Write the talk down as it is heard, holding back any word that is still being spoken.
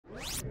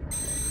Tell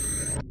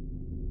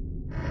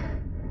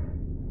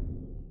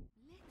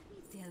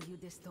you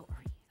the story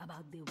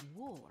about the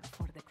war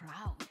for the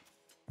crown.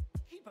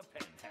 Keep a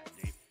pen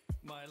handy.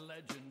 My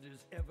legend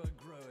is ever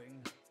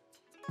growing.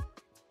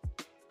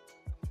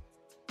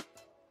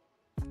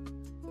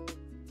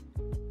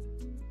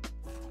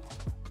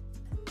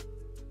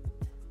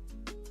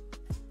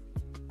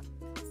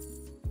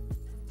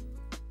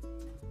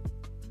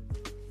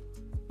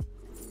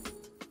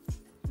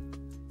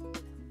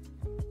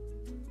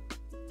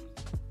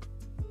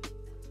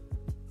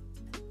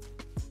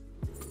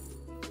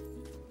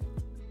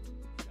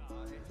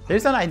 The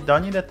reason I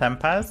don't need a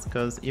Tempest,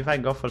 because if I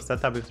go for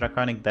setup with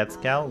Draconic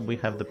Deathscale, we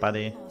have the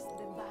body.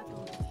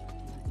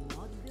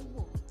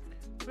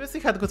 Previously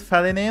had good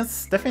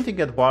Faelinis, definitely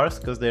get worse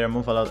because they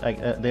remove a lot.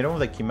 They remove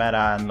the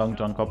Chimera and Long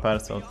John Copper,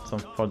 so some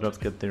 4-drops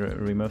get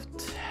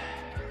removed.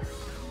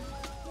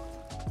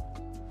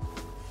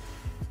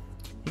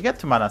 He get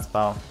 2 mana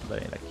spell,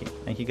 very lucky,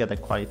 and he get a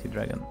quality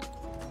dragon.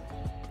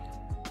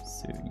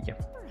 So yeah.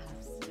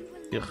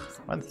 Ugh,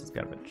 what is this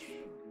garbage?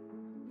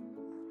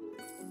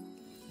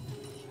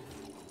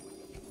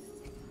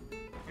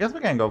 I guess we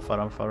can go for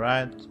him for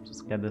right.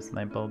 Just get this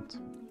sniper.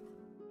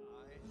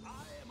 I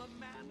am a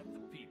man of the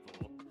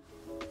people.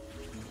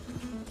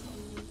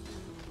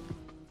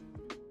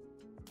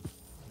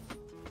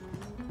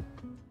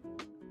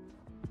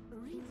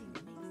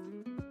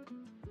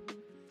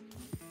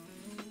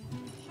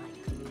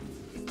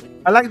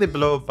 I like the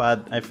blue,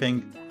 but I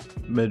think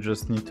we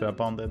just need to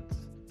abound it.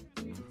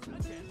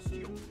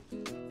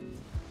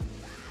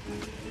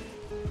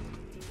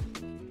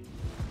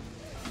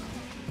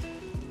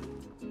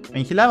 I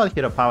mean, he leveled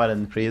hero power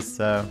and freeze,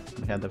 so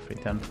we had a free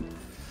turn.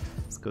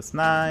 This goes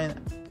 9,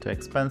 too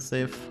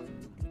expensive.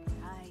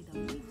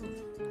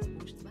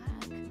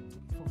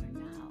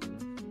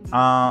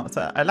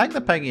 So I like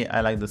the Peggy, I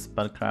like the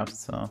spellcraft,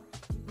 so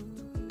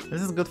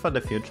this is good for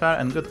the future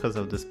and good because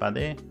of this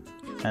body.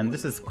 And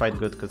this is quite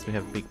good because we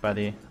have big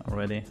body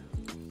already.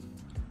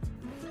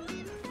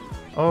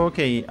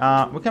 Okay,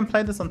 we can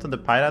play this onto the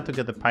pirate to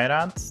get the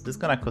pirate. This is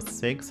gonna cost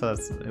 6, so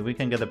we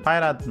can get the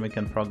pirate and we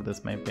can proc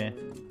this maybe.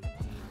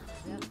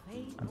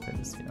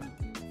 This here.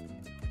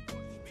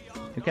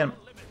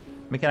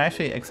 We can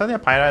actually HysteriA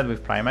pirate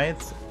with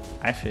primates.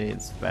 Actually,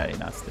 it's very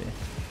nasty.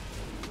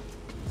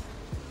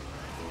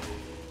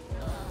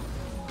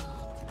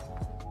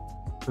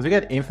 Because we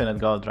get infinite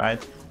gold,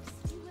 right?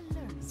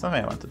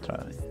 Something I want to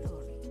try.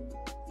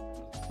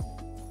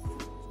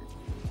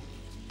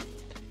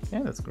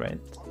 Yeah, that's great.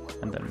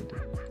 And then we do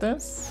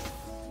this.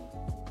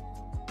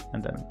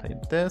 And then play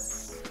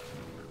this.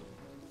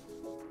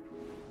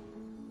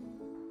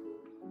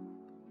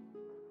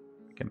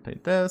 Can play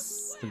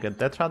this to get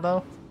that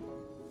Rattle.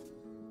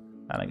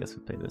 And I guess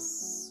we play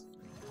this.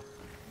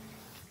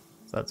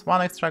 So that's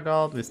 1 extra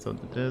gold, we still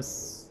do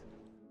this.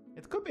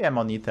 It could be a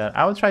Mooneater.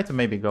 I will try to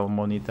maybe go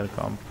Mooneater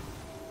comp.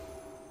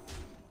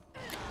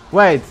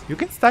 Wait, you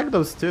can stack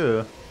those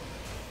too.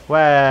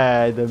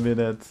 Wait a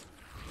minute.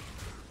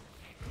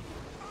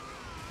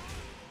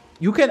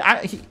 You can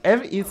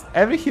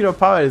every hero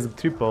power is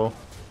triple.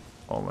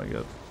 Oh my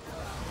god.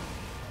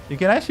 You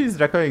can actually use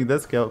Draconic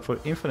Deathscale for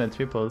infinite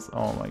triples.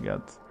 Oh my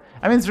god.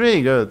 I mean, it's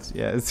really good.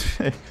 Yeah, it's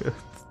really good.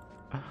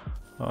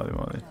 Holy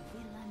moly.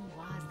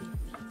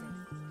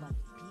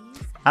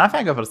 I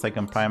think I go for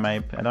second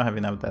primate. I don't have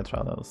enough death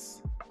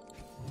rattles.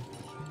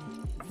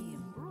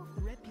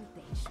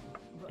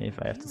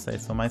 If I have to say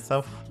so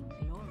myself.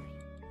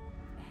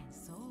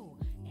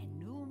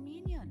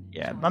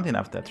 Yeah, not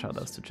enough death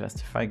rattles to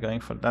justify going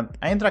for that.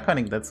 I ain't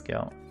Draconic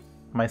Deathscale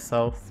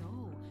myself.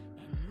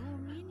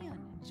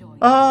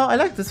 I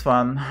like this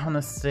one,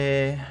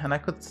 honestly, and I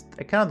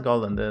cannot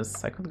golden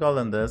this. I could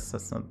golden this,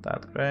 that's not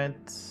that great.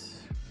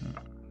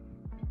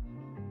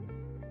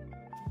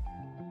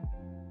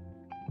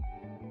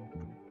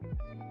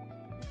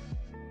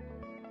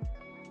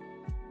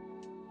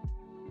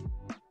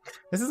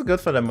 This is good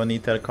for the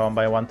Mooneater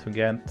combo I want to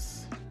get.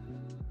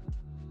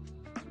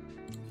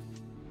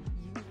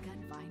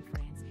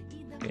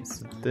 Okay,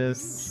 so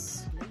this.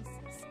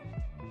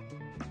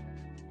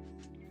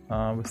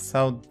 We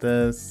sell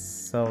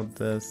this,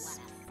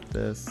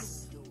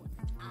 this,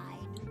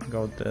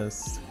 go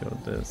this,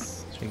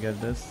 trigger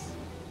this.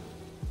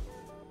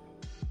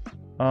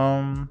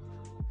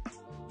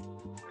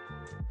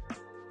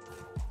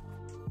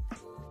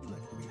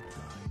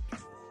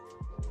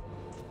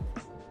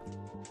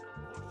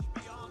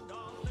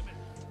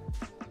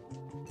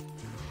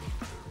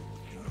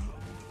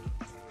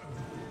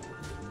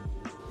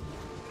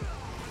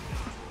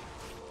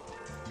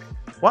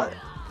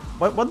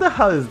 What the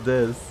hell is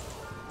this?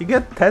 You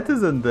get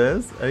tattoos on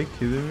this? Are you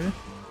kidding me?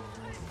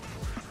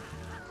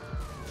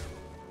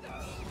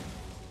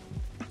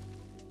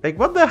 Like,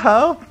 what the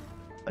hell?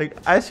 Like,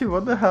 actually,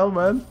 what the hell,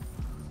 man?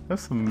 Have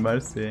some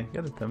mercy.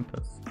 Get a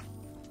Tempest.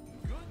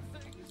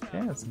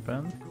 Yeah, it's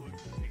Brann.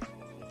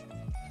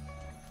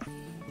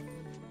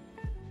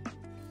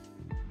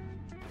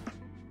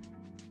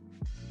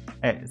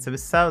 Hey, so we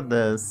sell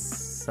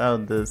this,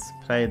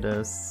 play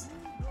this.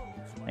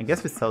 I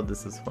guess we sold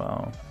this as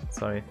well.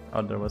 Sorry,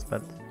 order was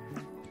bad.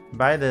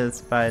 Buy this,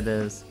 buy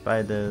this,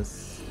 buy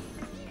this.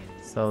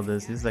 Sell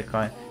this, use the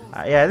coin.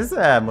 Yeah, this is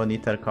a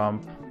MOONEATER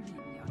comp.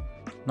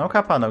 No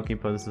Kappa, no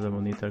Keeper, this is a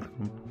MOONEATER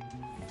comp.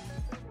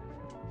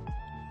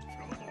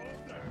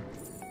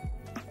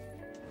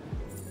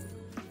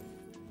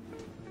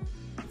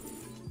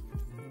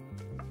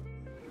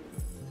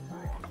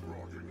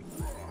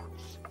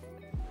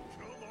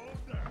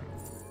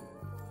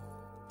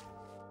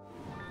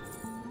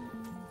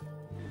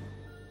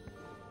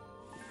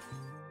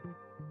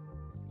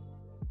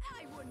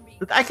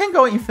 Dude, I can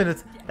go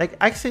infinite. Like,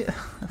 actually,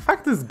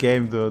 fuck this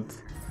game, dude.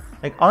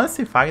 Like,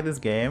 honestly, fuck this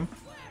game.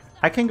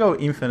 I can go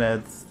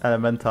infinite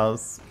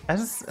elementals. I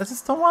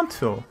just don't want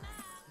to.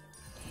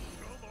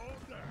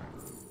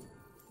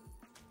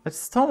 I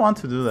just don't want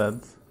to do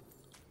that.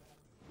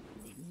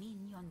 The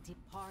minion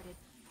departed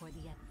for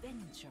the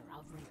adventure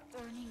of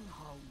returning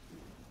home.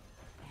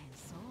 And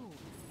so,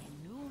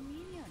 a new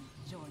minion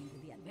joined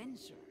the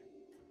adventure.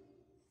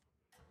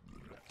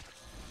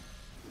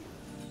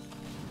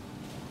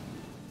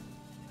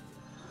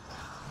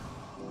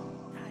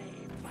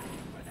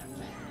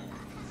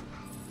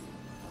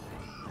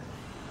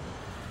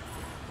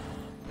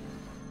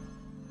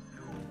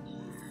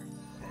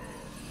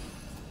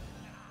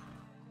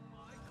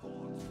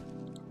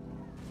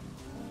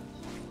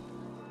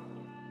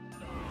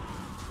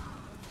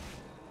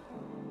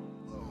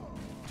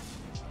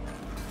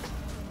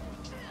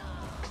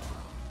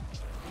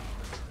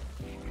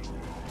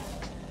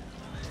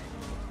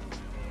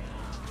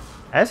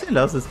 I actually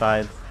love this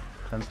fight.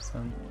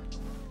 10%.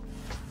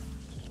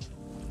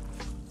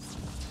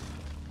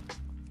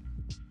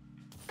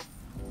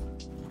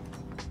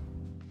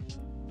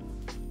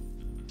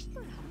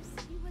 Perhaps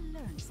you will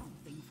learn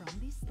something from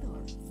this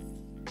story.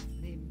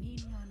 The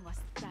minion was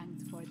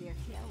thanked for their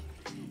help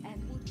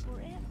and would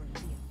forever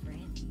be a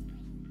friend.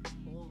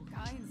 All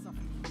kinds of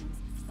minions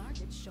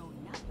started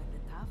showing up at the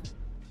tavern.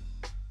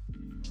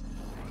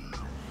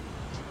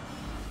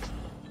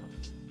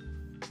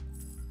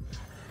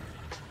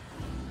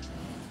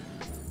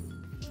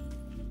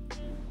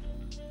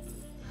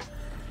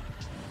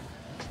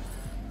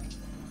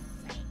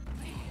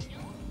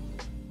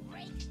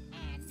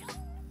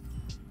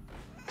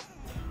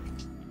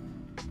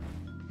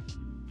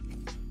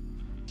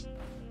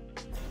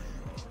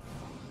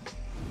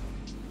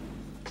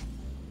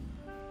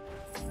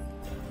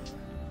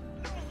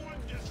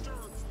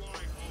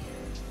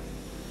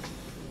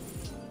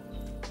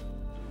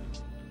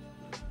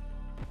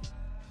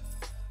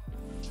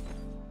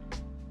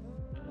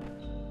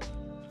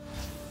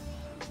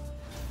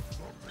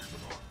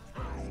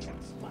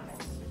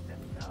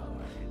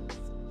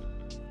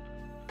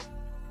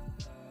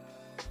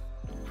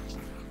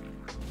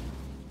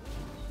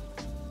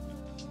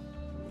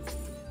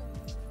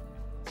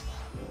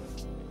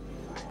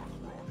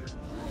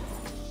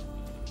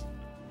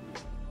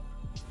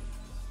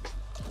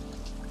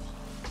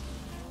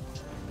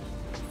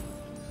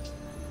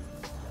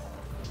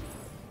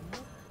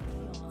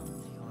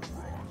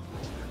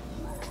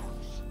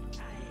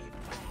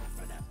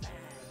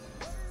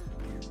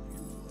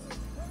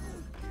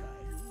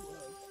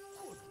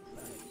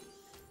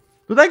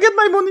 Did I get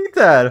my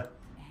MOONEATER?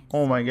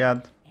 Oh my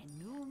god. A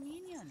new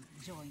minion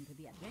joined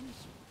the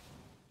adventure.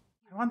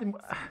 I want him.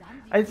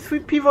 I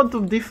switch pivot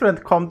to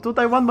different comp. Dude,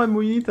 I want my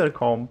MOONEATER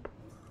comp.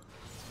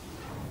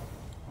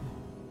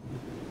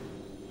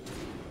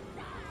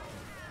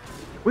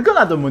 We're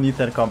gonna do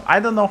MOONEATER comp. I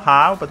don't know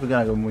how, but we're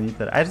gonna go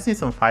MOONEATER. I just need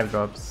some 5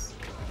 drops.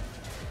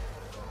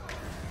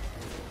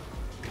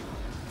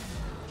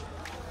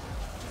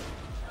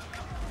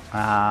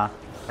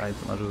 Right,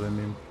 marzyłem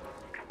im.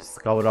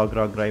 Just go Rog,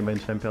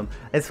 Greymane Champion.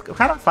 It's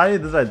kind of funny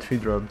these are 3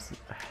 drops.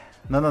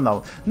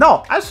 No.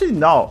 No, actually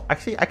no.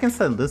 Actually, I can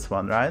sell this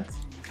one, right?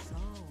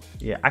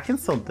 Yeah, I can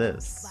sell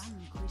this.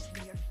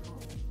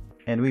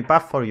 And we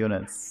buff 4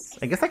 units.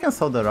 I guess I can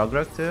sell the Rog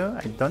too.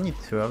 I don't need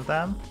 2 of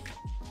them.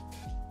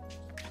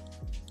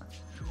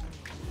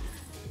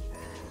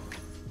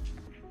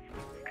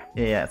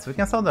 Yeah, so we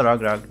can sell the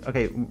Rog.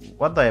 Okay,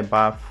 what do I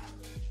buff?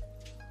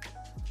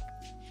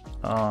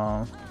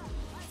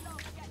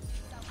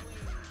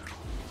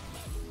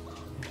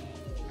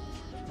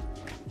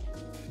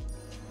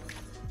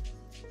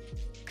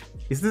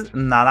 Is this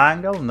not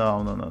angle?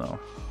 No.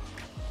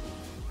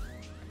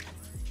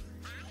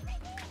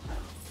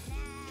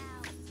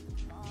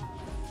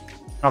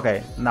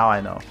 Okay, now I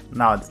know.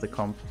 Now it's the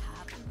comp.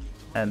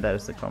 And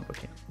there's the comp,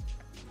 okay.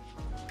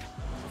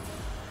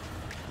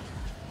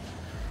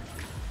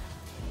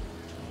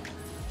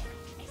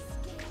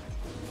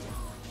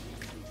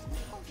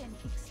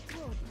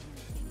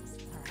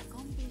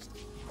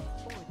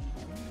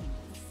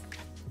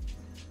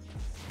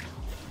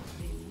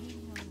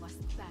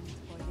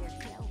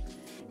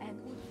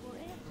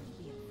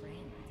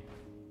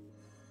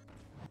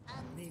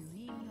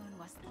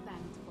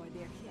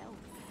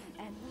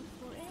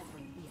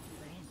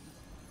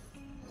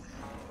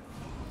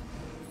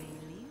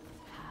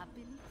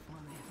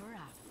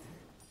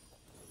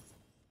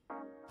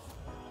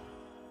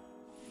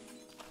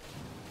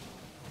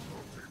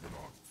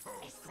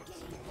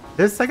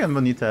 There's second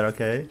Mooneater,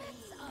 okay.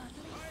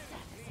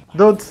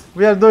 Dude,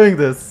 we are doing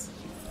this.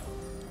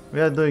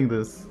 We are doing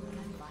this.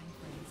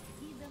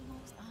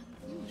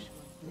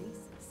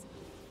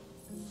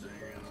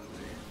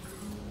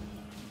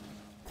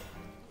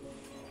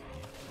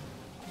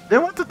 They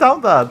want to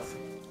down that.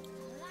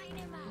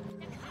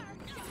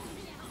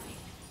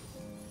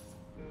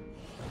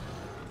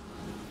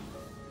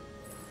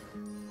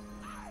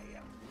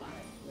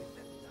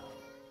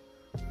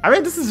 I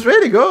mean, this is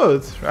really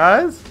good,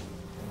 right?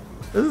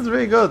 This is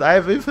really good. I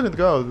have infinite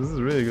gold. This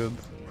is really good.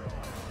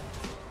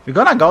 We're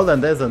gonna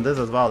golden this and this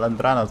as well, and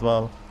Brann as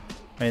well.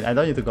 I mean, I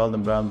don't need to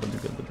golden Brann, but you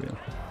get the deal.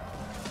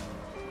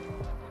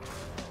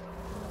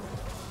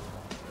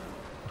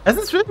 This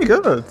is really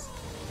good.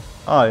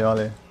 Oh,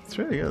 Yoli. It's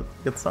really good.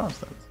 Get some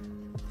stats.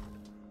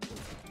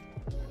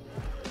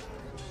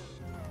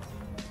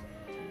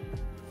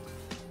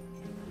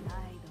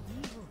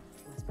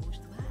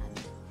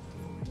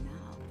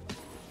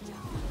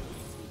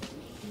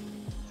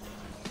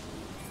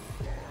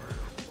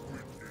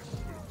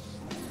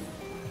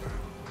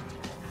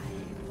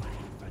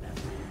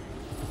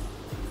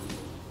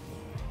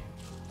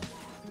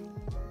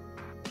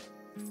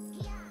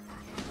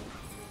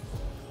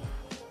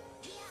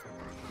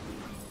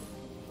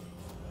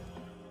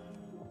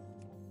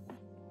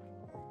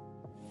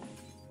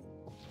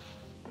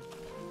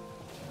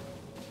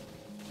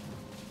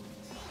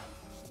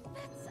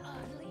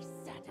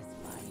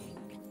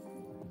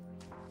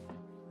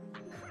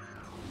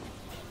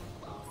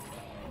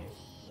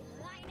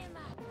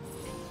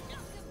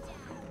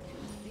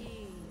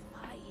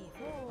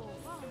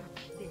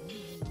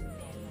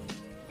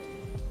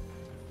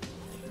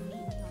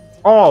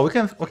 Oh, we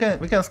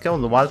can scale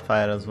the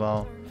wildfire as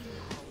well.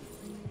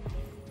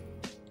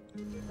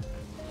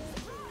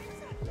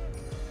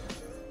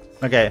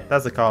 Okay,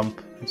 that's a comp.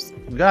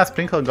 I'm gonna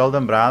sprinkle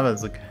golden Brann, but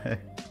it's okay.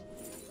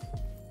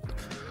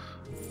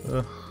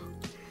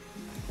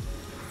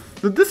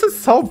 Dude, this is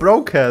so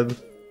broken.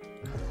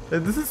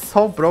 Like, this is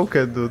so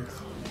broken, dude.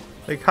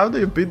 Like, how do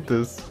you beat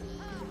this?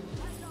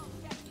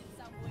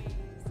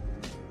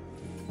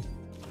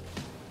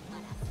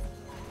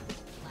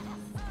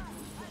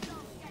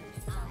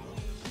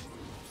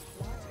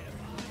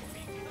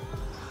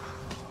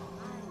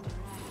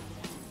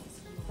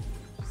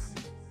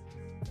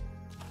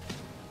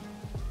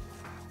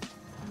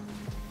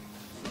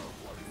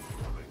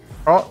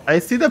 Oh, I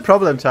see the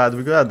problem, Chad.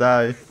 We're gonna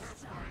die.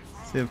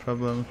 See the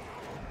problem.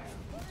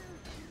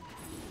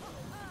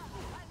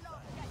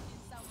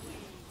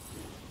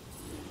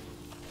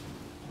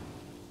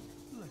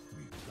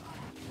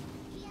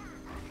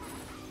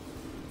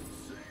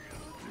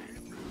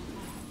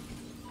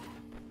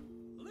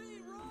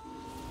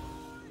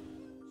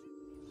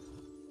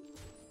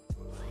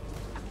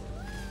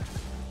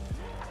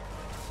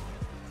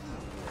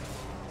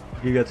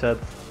 Giga Chad.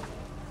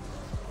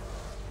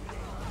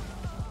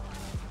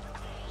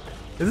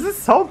 This is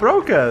so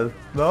broken,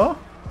 no?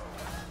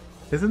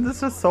 Isn't this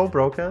just so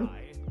broken?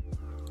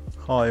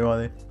 Holy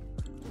moly.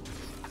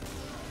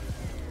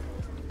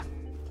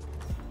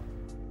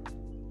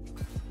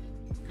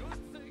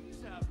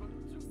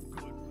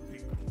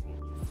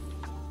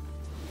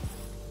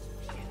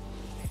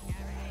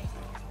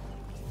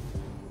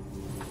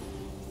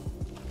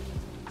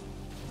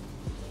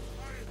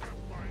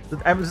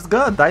 I'm just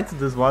gonna die to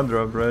this one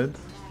drop, right?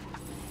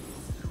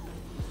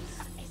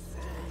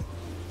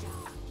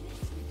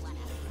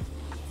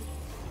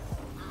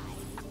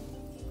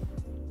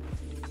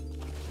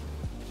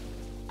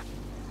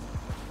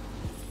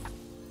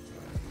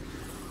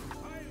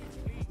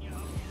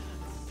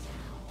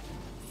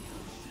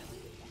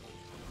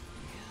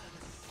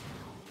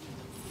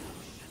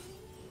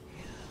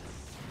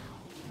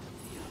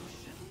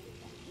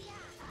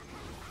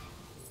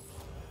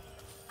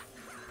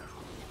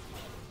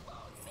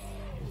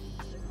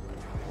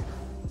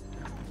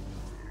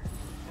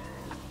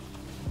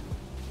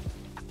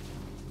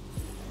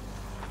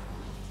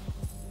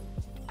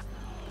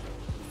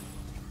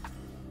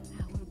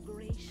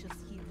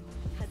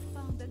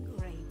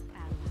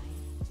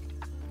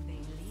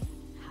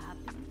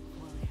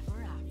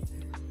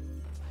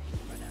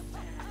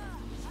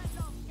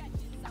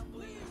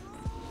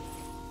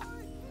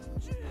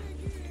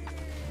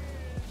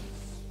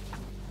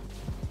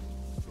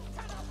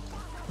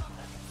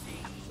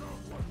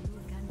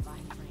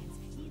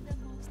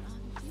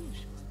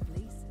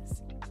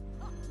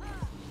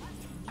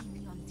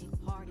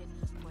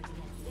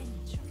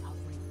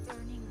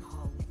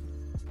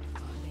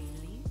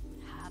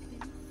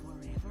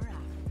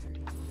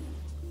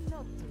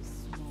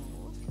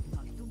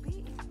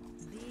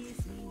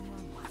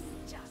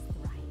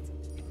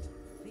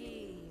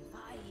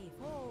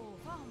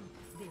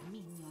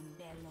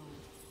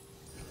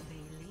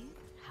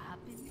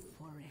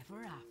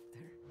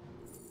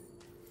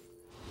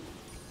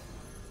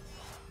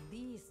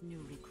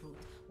 new recruit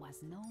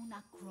was known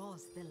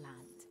across the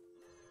land.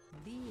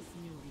 This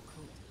new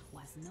recruit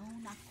was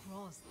known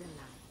across the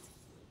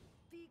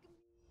land.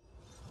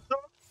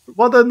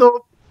 What a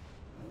noob!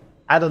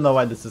 I don't know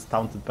why this is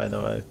taunted, by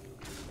the way.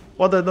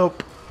 What a noob.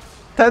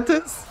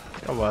 Tetis?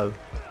 Come on.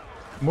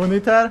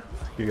 MOONEATER?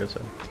 Giga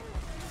Chef.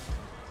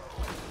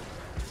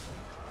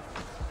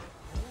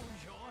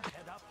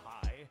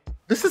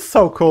 This is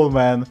so cool,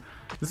 man.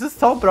 This is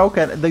so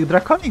broken. The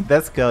Draconic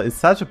Deathscale is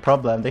such a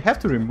problem. They have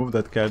to remove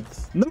that card.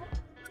 No.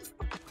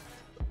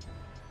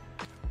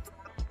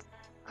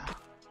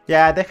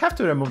 Yeah, they have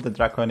to remove the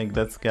Draconic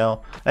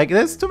Deathscale. Like,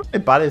 there's too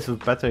many bodies with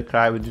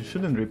battlecry which you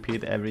shouldn't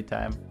repeat every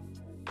time.